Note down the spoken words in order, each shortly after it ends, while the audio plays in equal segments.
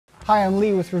Hi, I'm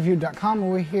Lee with Review.com, and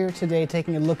we're here today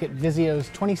taking a look at Vizio's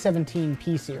 2017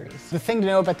 P-Series. The thing to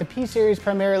know about the P-Series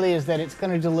primarily is that it's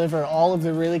going to deliver all of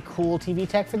the really cool TV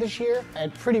tech for this year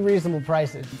at pretty reasonable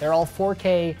prices. They're all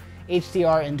 4K,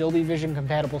 HDR, and Dolby Vision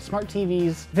compatible smart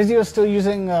TVs. Vizio is still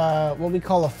using what we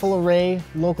call a full array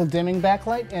local dimming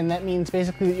backlight, and that means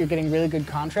basically that you're getting really good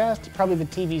contrast. Probably the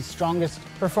TV's strongest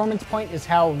performance point is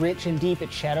how rich and deep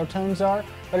its shadow tones are,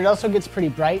 but it also gets pretty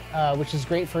bright, which is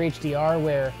great for HDR,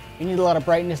 where you need a lot of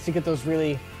brightness to get those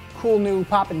really cool new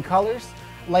poppin' colors.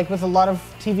 Like with a lot of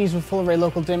TVs with full array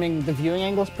local dimming, the viewing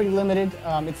angle is pretty limited.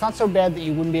 It's not so bad that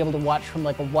you wouldn't be able to watch from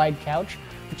like a wide couch,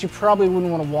 but you probably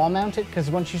wouldn't want to wall mount it, because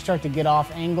once you start to get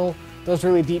off angle, those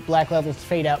really deep black levels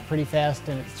fade out pretty fast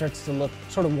and it starts to look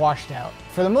sort of washed out.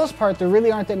 For the most part, there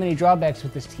really aren't that many drawbacks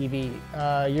with this TV.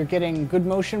 You're getting good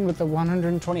motion with the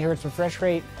 120 Hz refresh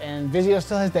rate, and Vizio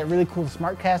still has that really cool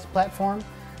SmartCast platform.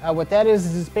 What that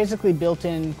is it's basically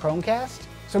built-in Chromecast.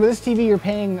 So with this TV, you're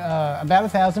paying about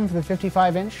 $1,000 for the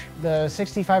 55-inch. The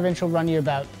 65-inch will run you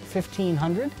about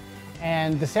 $1,500.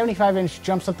 And the 75-inch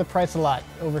jumps up the price a lot,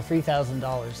 over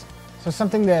 $3,000. So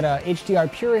something that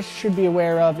HDR purists should be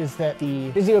aware of is that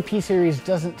the Vizio P-Series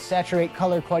doesn't saturate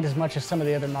color quite as much as some of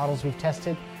the other models we've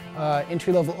tested.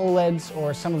 Entry-level OLEDs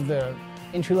or some of the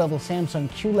entry-level Samsung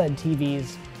QLED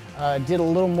TVs did a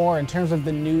little more in terms of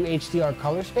the new HDR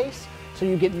color space. So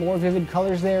you get more vivid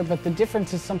colors there, but the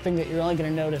difference is something that you're only going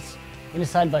to notice in a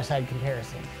side-by-side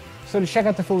comparison. So to check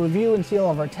out the full review and see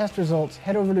all of our test results,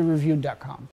 head over to Review.com.